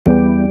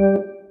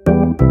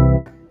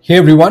Hey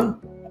everyone,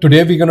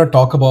 today we're going to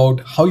talk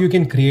about how you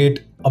can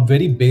create a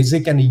very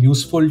basic and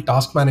useful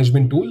task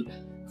management tool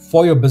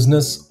for your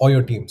business or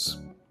your teams.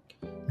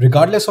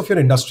 Regardless of your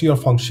industry or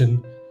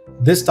function,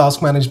 this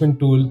task management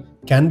tool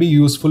can be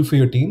useful for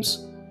your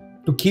teams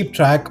to keep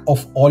track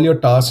of all your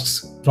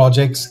tasks,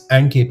 projects,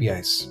 and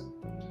KPIs.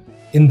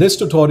 In this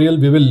tutorial,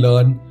 we will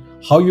learn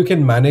how you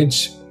can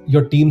manage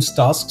your team's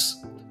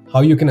tasks,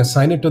 how you can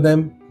assign it to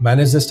them,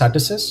 manage the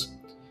statuses,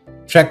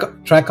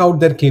 track out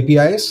their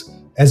KPIs,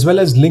 as well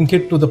as link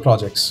it to the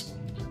projects.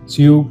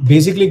 So you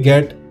basically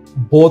get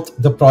both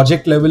the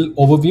project level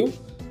overview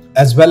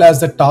as well as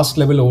the task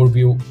level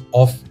overview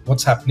of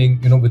what's happening,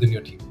 within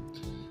your team.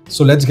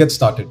 So let's get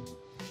started.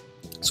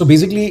 So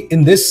basically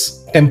in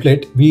this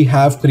template, we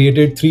have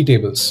created three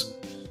tables: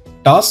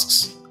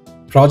 tasks,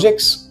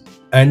 projects,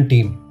 and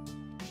team.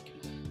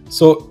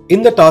 So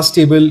in the task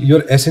table,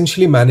 you're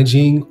essentially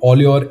managing all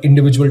your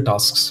individual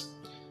tasks.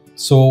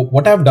 So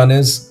what I've done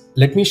is,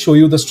 let me show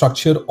you the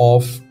structure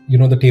of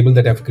the table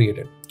that I've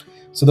created.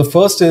 So the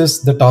first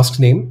is the task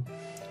name.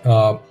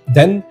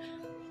 Then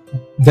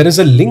there is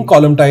a link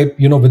column type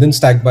within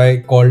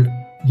Stackby called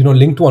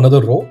link to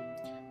another row.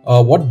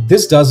 What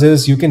this does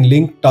is you can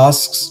link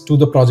tasks to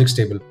the projects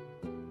table.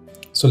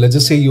 So let's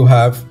just say you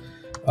have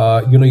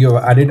you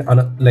have added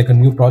a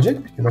new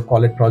project,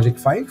 call it project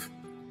 5.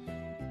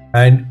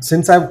 And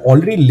since I've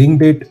already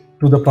linked it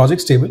to the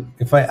projects table,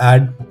 if I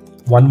add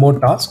one more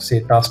task, say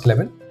task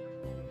 11,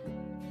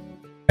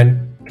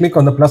 and click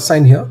on the plus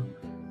sign here,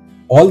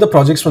 all the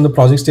projects from the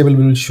projects table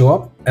will show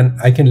up, and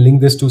I can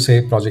link this to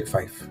say project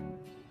 5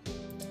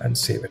 and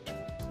save it.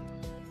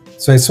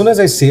 So as soon as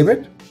I save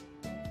it,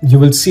 you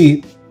will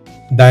see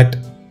that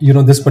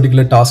this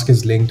particular task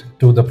is linked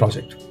to the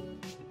project.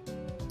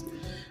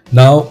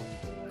 Now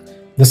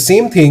the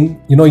same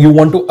thing, you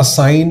want to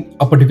assign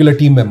a particular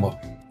team member.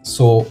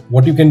 So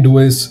what you can do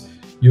is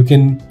you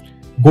can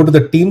go to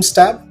the teams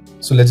tab.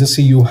 So let's just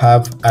say you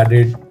have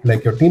added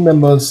like your team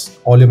members,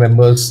 all your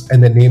members,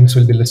 and their names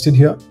will be listed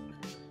here.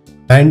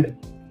 And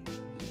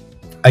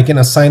I can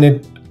assign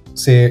it,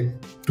 say,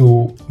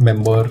 to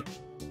member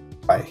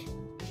I.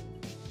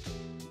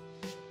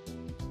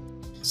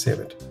 Save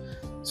it.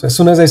 So as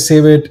soon as I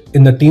save it,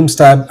 in the teams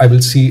tab, I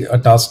will see a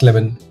task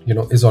 11,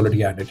 is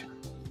already added.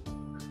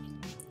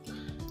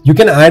 You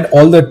can add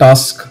all the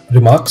task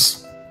remarks.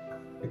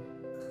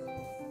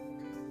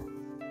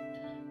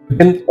 You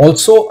can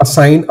also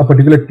assign a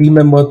particular team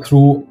member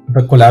through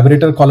the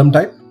collaborator column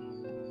type.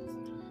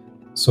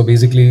 So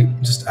basically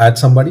just add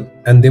somebody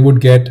and they would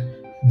get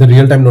the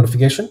real-time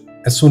notification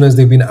as soon as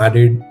they've been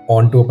added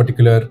onto a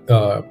particular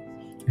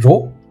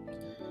row.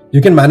 You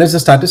can manage the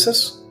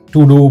statuses: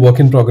 to do, work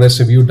in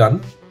progress, review,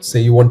 done. Say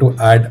you want to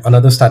add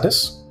another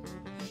status,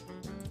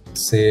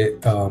 say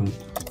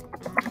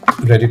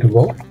ready to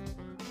go.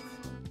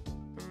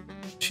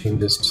 Change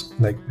this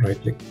like right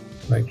click,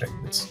 like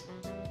this.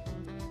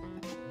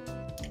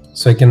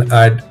 So I can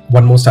add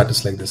one more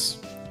status like this.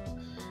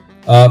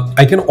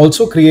 I can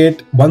also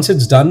create, once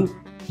it's done,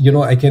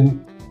 I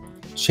can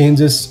change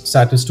this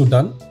status to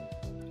done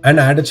and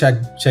add a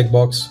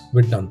checkbox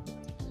with done.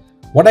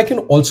 What I can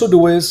also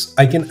do is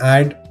I can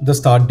add the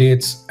start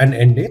dates and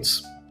end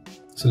dates.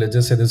 So let's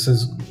just say this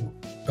is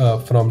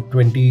from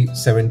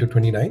 27 to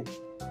 29,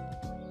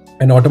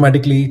 and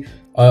automatically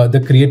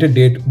the created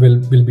date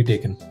will be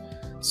taken.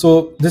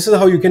 So this is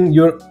how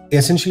you're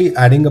essentially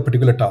adding a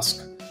particular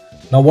task.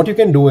 Now what you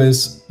can do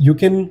is you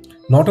can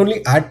not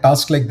only add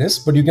tasks like this,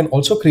 but you can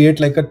also create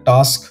like a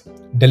task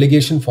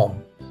delegation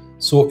form.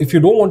 So if you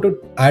don't want to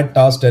add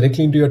tasks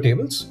directly into your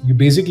tables, you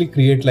basically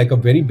create like a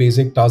very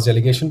basic task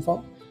delegation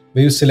form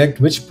where you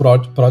select which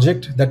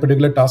project that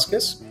particular task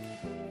is,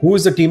 who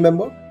is the team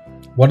member,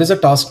 what is the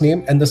task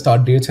name, and the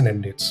start dates and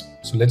end dates.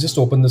 So let's just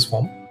open this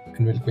form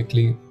and we'll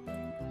quickly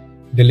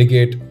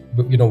delegate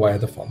via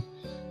the form.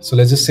 So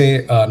let's just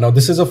say now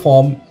this is a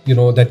form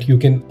that you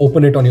can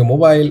open it on your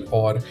mobile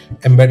or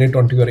embed it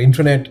onto your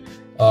intranet,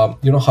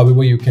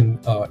 however you can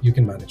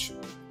manage.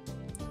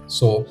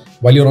 So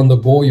while you're on the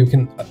go, you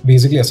can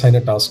basically assign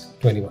a task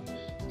to anyone.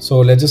 So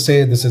let's just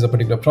say this is a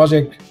particular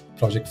project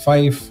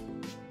 5.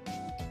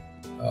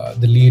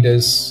 The lead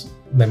is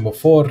member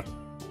 4.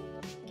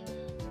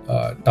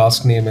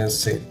 Task name is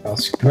say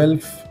task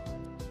 12.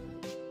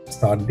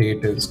 Start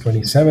date is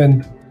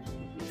 27th.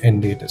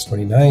 End date is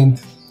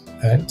 29th.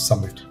 And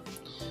submit.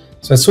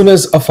 So as soon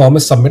as a form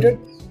is submitted,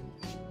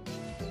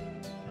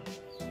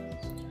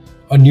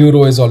 a new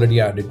row is already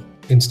added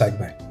in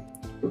Stackby.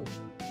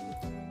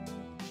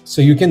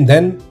 So you can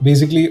then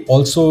basically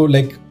also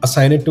like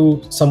assign it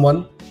to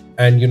someone,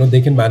 and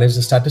they can manage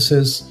the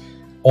statuses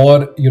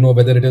or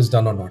whether it is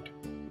done or not.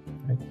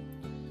 Right?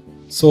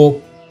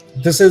 So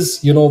this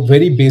is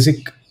very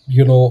basic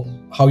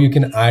how you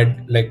can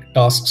add like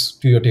tasks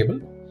to your table.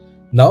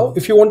 Now,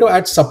 if you want to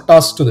add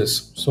subtasks to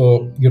this,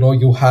 so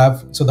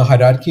the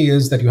hierarchy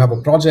is that you have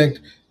a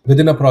project.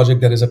 Within a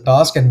project, there is a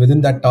task, and within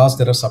that task,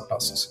 there are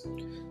subtasks.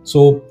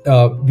 So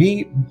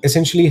we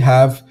essentially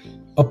have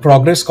a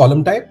progress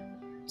column type.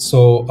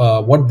 So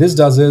what this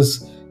does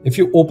is, if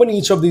you open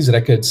each of these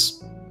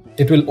records,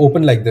 it will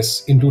open like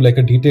this into like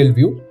a detailed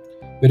view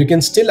where you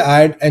can still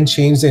add and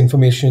change the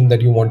information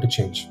that you want to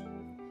change.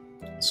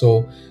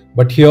 So,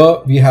 but here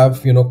we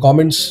have,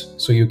 comments.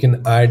 So you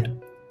can add,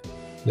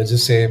 let's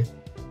just say,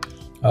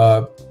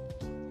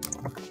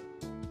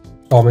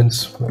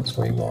 comments, what's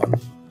going on.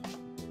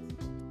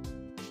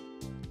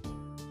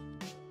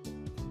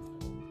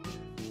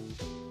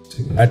 So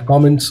you can add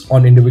comments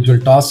on individual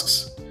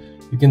tasks.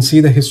 You can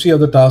see the history of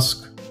the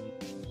task,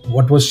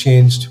 what was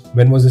changed,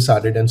 when was this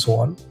added, and so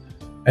on.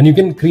 And you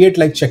can create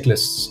like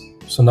checklists.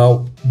 So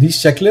now these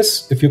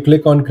checklists, if you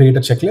click on create a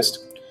checklist,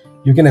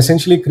 you can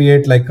essentially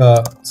create like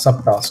a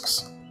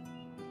subtasks.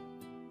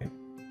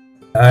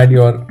 Add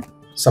your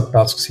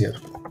subtasks here.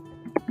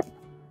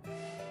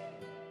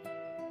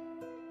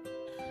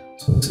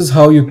 So this is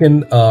how you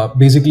can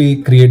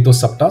basically create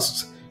those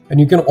subtasks. And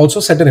you can also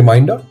set a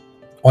reminder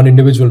on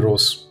individual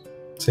rows.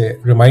 Say,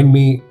 remind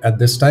me at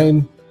this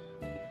time,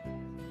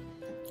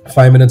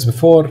 5 minutes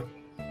before.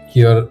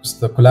 Here's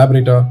the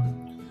collaborator,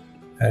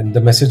 and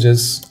the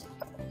messages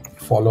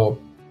follow.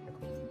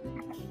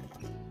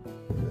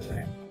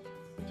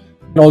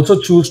 You can also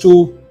choose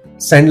to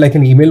send like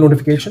an email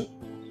notification,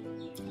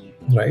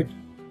 right?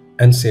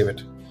 And save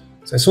it.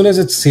 So as soon as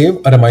it's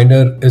saved, a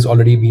reminder is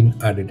already been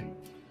added.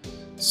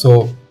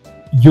 So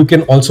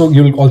you'll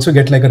also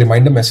get like a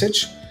reminder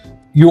message.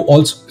 You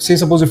also say,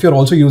 suppose if you're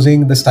also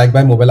using the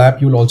Stackby mobile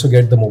app, you'll also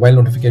get the mobile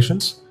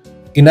notifications,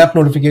 in-app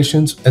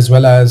notifications, as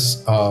well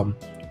as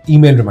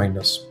email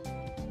reminders.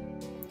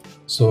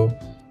 So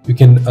you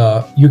can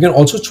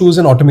also choose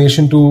an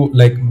automation to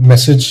like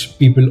message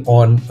people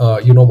on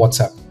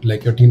WhatsApp,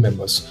 like your team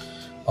members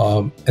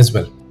as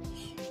well.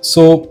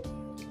 So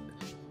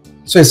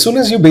as soon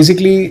as you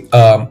basically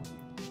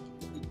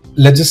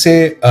let's just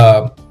say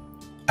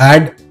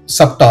add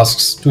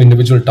subtasks to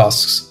individual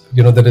tasks,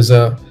 there is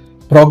a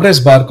progress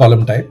bar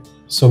column type,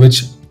 so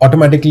which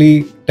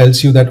automatically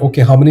tells you that,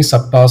 okay, how many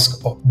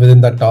subtasks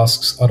within that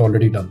tasks are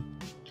already done.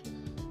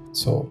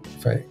 So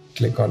if I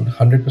click on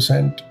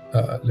 100%,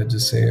 let's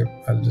just say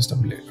I'll just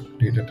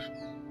update it.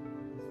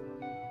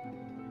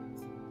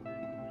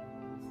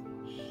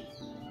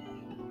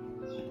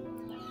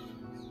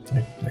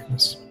 Like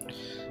this.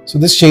 So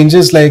this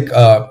changes like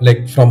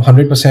from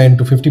 100%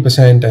 to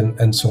 50%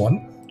 and so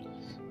on.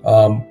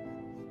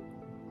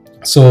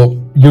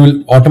 So you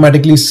will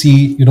automatically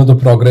see, the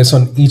progress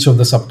on each of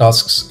the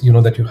subtasks,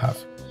 that you have.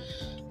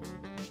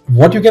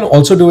 What you can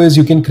also do is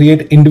you can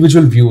create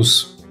individual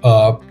views,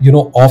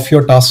 of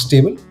your task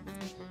table.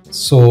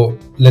 So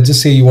let's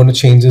just say you want to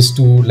change this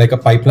to like a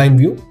pipeline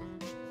view.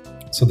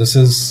 So this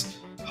is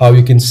how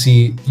you can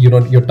see,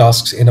 your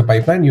tasks in a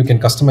pipeline. You can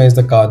customize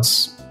the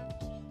cards,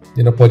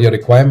 per your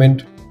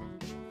requirement,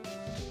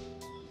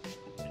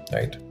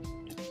 right?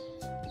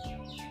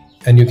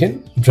 And you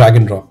can drag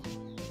and drop.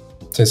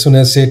 So as soon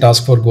as say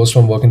task 4 goes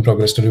from work in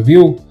progress to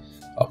review,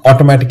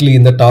 automatically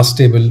in the task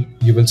table,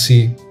 you will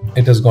see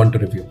it has gone to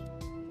review.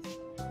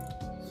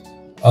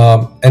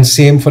 And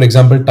same, for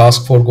example,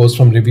 task 4 goes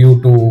from review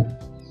to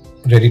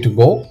ready to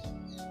go.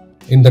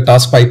 In the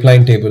task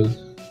pipeline table,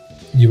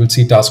 you will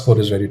see task 4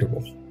 is ready to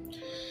go.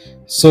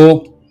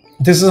 So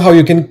this is how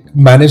you can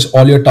manage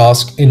all your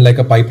tasks in like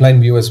a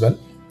pipeline view as well.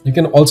 You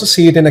can also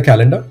see it in a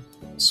calendar.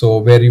 So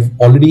where you've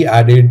already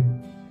added,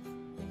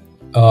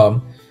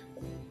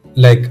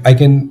 like I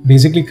can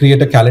basically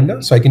create a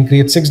calendar. So I can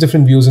create 6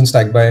 different views in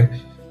Stackby,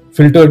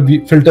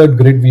 filtered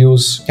grid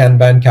views,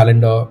 Kanban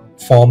calendar,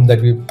 form that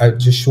I've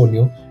just shown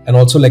you, and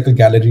also like a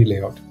gallery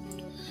layout.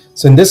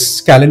 So in this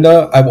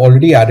calendar, I've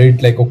already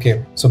added like,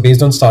 okay, so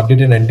based on start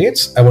date and end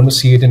dates, I want to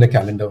see it in a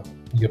calendar,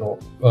 view.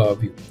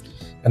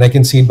 And I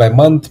can see it by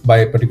month, by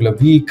a particular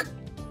week,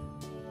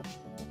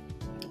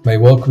 my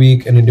work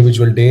week, an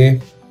individual day,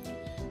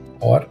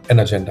 or an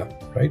agenda,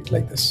 right?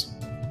 Like this.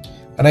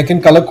 And I can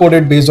color code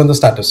it based on the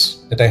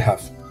status that I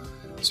have.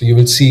 So you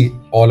will see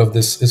all of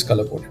this is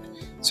color coded.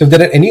 So if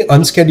there are any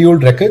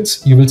unscheduled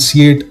records, you will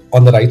see it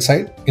on the right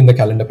side in the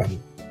calendar panel,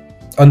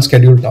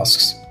 unscheduled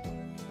tasks.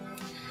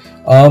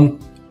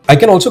 I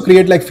can also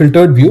create like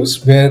filtered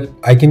views where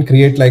I can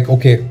create like,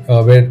 okay,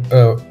 where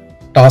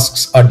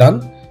tasks are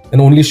done and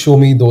only show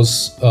me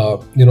those,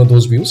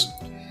 those views.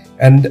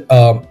 And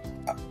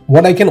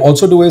what I can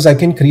also do is I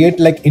can create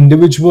like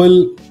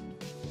individual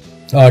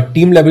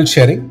team level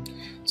sharing.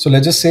 So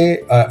let's just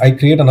say I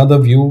create another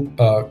view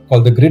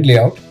called the grid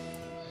layout.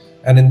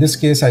 And in this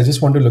case, I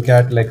just want to look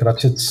at like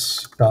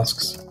Rachit's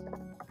tasks.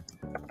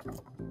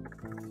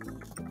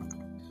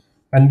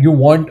 And you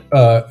want,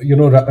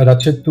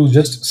 Rachit to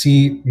just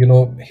see,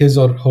 his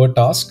or her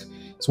task.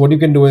 So what you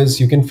can do is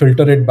you can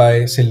filter it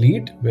by say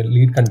lead, where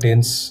lead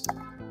contains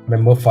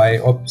member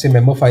 5, or say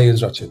member 5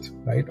 is Rachit,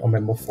 right? Or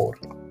member 4.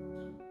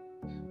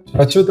 So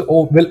Rachit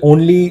will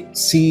only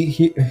see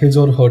his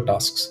or her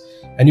tasks.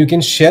 And you can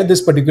share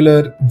this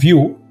particular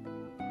view,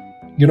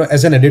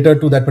 as an editor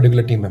to that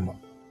particular team member.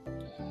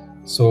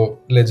 So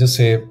let's just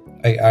say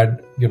I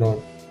add,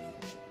 email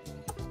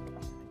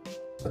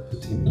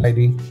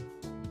ID,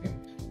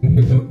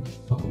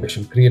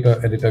 creator,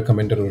 editor,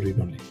 commenter, or read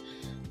only.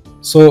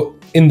 So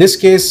in this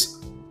case,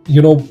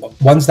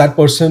 once that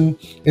person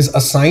is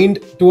assigned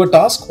to a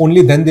task,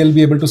 only then they'll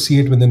be able to see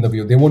it within the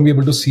view. They won't be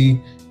able to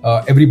see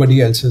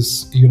everybody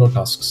else's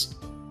tasks,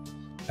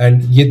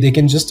 and yet they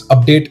can just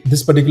update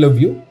this particular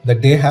view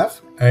that they have,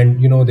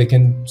 and they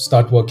can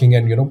start working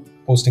and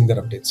posting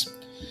their updates.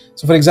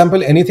 So for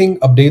example, anything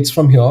updates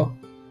from here,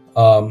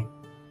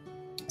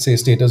 say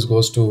status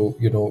goes to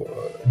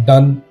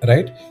done,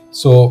 right?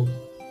 So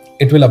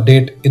it will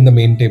update in the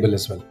main table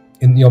as well,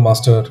 in your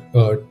master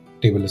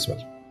table as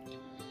well.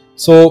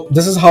 So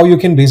this is how you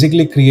can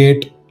basically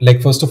create,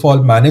 like, first of all,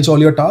 manage all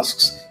your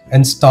tasks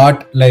and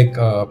start like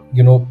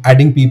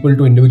adding people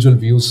to individual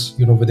views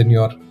within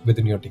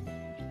your team.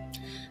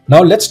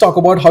 Now let's talk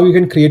about how you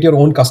can create your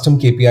own custom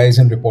KPIs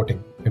and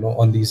reporting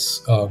on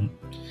these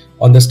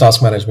on this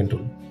task management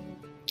tool.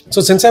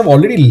 So since I've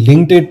already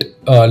linked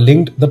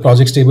the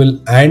projects table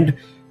and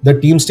the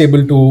teams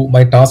table to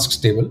my tasks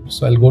table,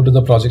 so I'll go to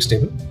the projects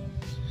table.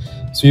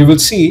 So you will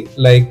see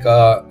like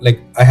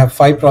I have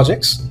 5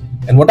 projects,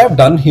 and what I've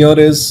done here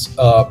is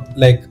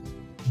like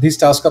these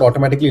tasks are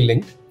automatically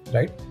linked,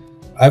 right?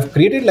 I've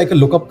created like a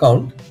lookup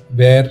count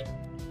where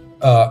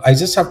I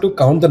just have to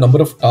count the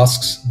number of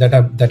tasks that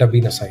have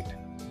been assigned.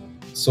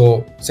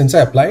 So since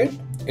I apply it,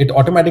 it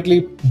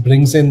automatically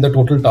brings in the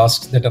total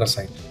tasks that are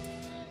assigned.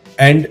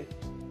 And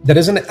there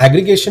is an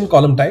aggregation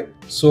column type.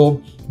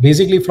 So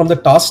basically from the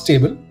task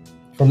table,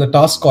 from the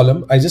task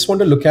column, I just want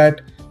to look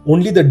at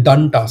only the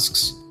done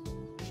tasks,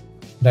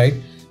 right?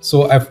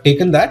 So I've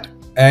taken that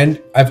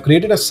and I've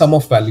created a sum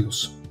of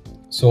values.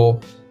 So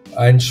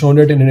and shown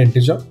it in an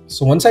integer.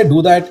 So once I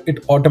do that,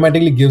 it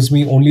automatically gives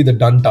me only the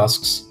done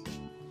tasks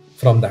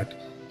from that.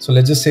 So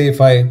let's just say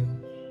if I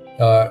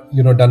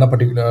done a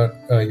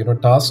particular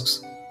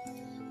tasks,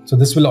 so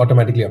this will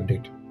automatically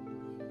update,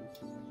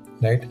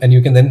 right? And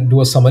you can then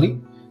do a summary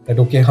that,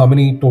 okay, how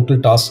many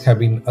total tasks have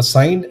been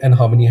assigned and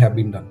how many have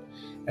been done,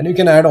 and you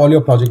can add all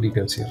your project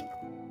details here.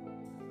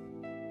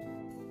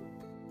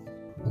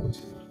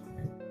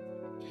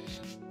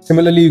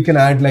 Similarly, you can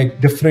add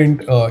like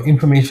different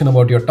information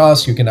about your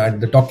task. You can add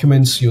the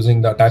documents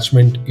using the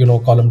attachment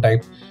column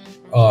type,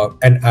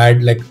 and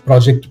add like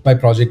project by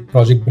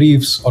project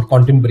briefs or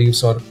content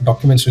briefs or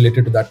documents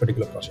related to that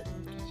particular project.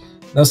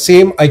 Now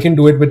same I can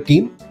do it with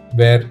team,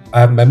 where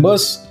I have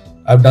members.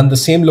 I've done the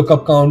same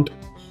lookup count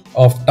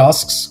of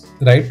tasks,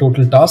 right?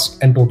 Total tasks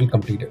and total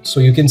completed. So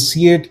you can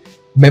see it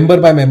member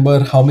by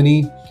member, how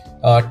many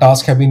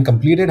tasks have been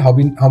completed, how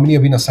many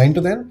have been assigned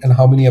to them, and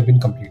how many have been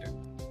completed.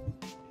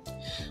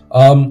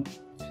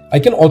 I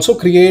can also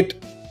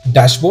create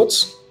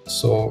dashboards.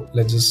 So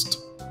let's just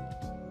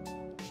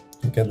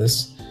look at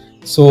this.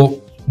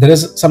 So there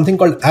is something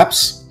called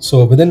apps.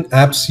 So within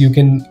apps, you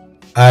can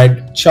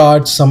add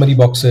charts, summary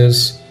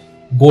boxes,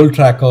 goal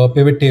tracker,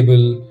 pivot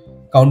table,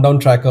 countdown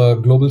tracker,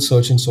 global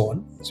search, and so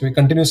on. So we're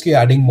continuously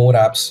adding more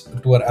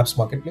apps to our apps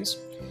marketplace.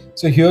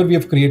 So here we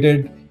have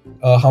created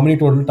how many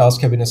total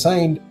tasks have been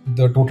assigned,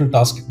 the total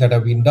tasks that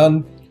have been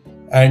done,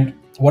 and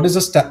what is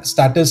the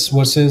status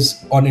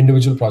versus on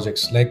individual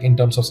projects, like in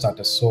terms of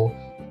status. So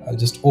I'll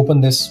just open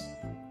this.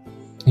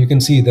 You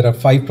can see there are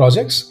 5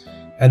 projects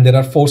and there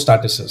are 4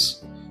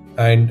 statuses.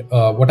 And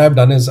what I've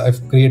done is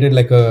I've created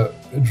like a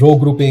row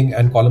grouping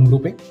and column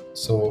grouping.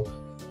 So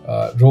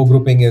row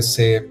grouping is,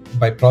 say,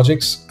 by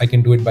projects. I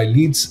can do it by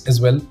leads as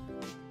well,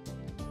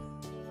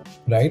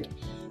 right?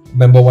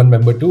 Member 1,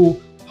 member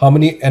 2, how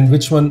many and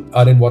which one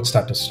are in what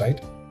status, right?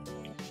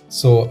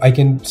 So I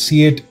can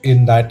see it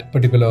in that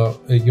particular,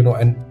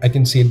 and I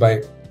can see it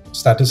by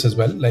status as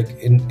well, like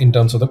in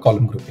terms of the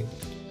column grouping.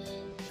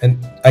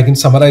 And I can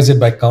summarize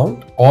it by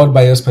count or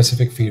by a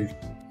specific field.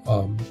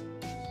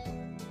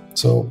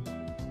 So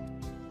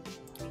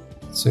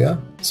yeah,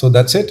 so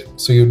that's it.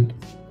 So you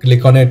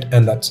click on it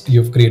and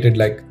you've created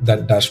like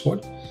that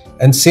dashboard.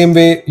 And same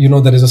way,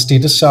 there is a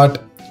status chart,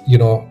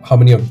 how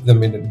many of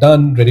them have been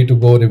done, ready to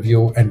go,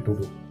 review, and to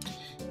do.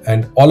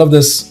 And all of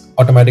this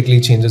automatically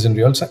changes in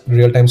real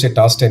time. Say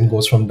task 10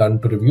 goes from done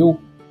to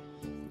review.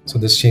 So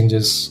this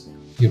changes,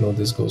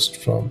 this goes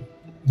from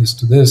this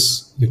to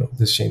this,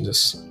 this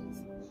changes,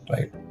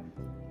 right?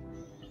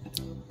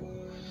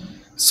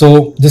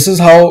 So this is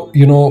how,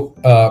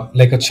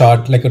 like a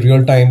chart, like a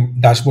real-time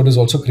dashboard is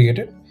also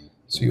created.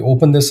 So you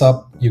open this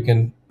up, you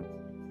can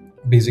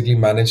basically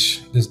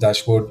manage this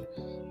dashboard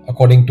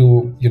according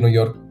to,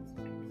 your,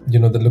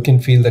 the look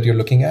and feel that you're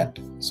looking at.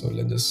 So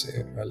let's just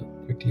say, I'll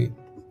quickly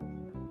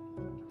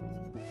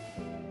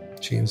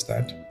change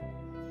that.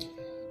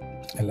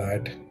 I'll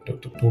add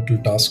total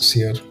tasks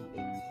here,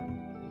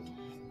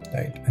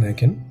 right? And I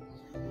can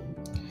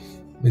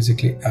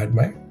basically add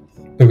my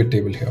pivot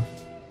table here.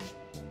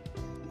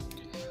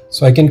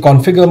 So I can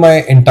configure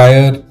my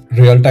entire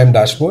real-time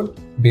dashboard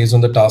based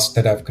on the task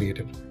that I've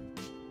created.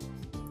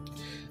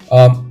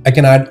 I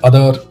can add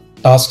other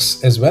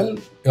tasks as well,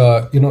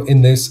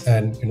 in this,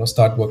 and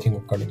start working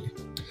accordingly.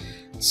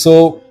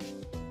 So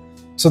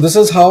this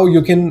is how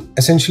you can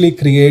essentially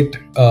create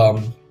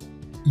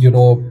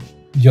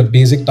your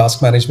basic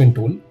task management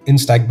tool in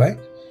Stackby.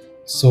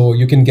 So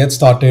you can get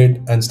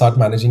started and start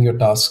managing your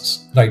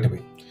tasks right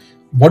away.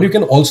 What you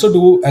can also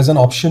do as an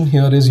option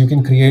here is you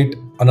can create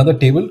another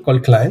table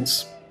called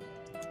clients,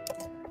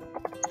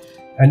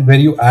 and where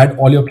you add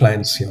all your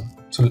clients here.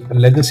 So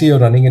let's say you're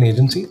running an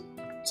agency,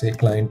 say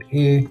client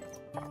A,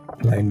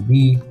 client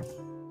B,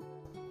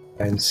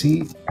 client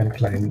C, and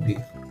client D.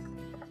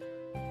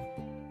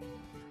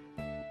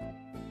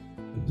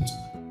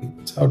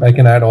 So I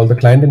can add all the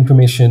client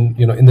information,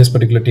 in this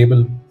particular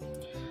table.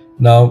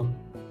 Now,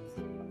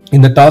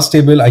 in the task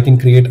table, I can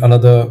create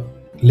another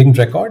linked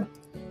record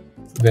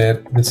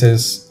where this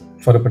is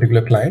for a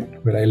particular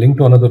client, where I link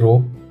to another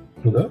row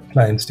to the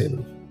clients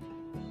table.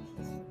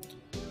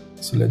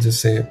 So let's just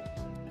say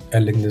I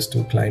link this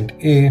to client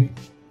A,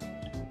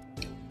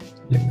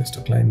 link this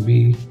to client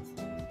B,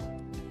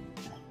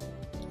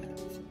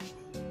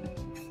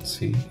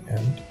 C,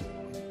 and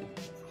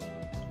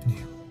D.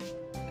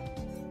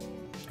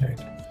 Right.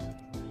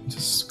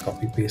 Just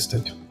copy paste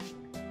it.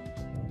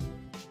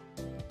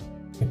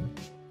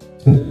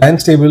 In the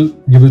clients table,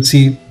 you will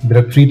see there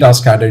are 3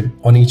 tasks added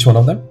on each one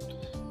of them.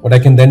 What I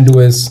can then do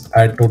is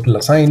add total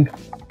assigned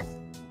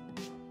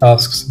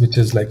tasks, which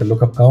is like a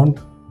lookup count.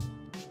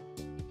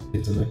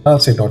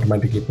 It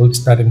automatically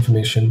pulls that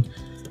information,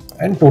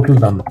 and total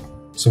done.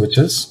 So which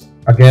is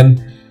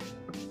again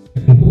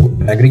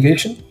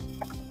aggregation.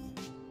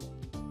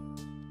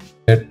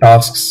 Where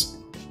tasks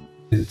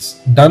is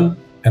done,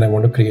 and I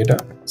want to create a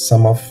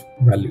sum of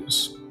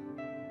values.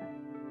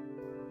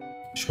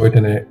 Show it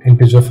in an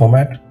integer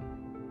format.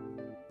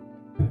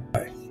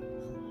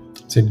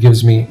 So it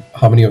gives me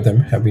how many of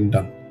them have been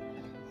done.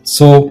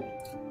 So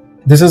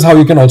this is how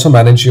you can also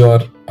manage your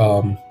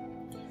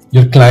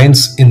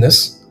clients in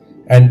this,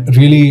 and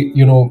really,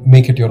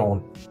 make it your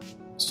own.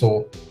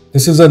 So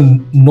this is a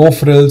no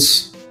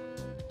frills,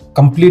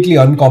 completely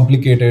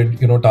uncomplicated,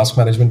 task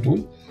management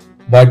tool,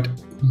 but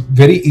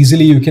very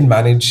easily you can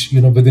manage,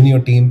 within your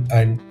team,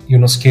 and,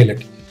 scale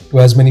it to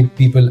as many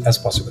people as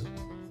possible.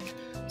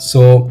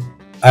 So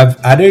I've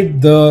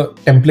added the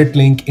template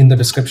link in the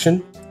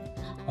description.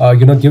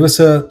 Give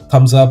us a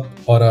thumbs up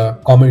or a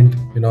comment,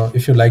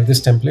 if you like this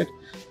template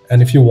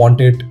and if you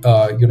want it,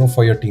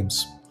 for your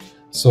teams.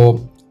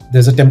 So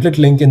there's a template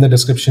link in the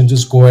description.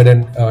 Just go ahead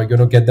and,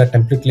 get that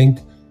template link,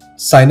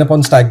 sign up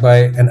on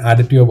Stackby, and add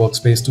it to your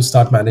workspace to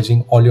start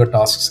managing all your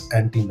tasks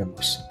and team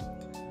members.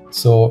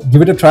 So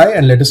give it a try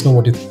and let us know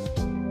what you think.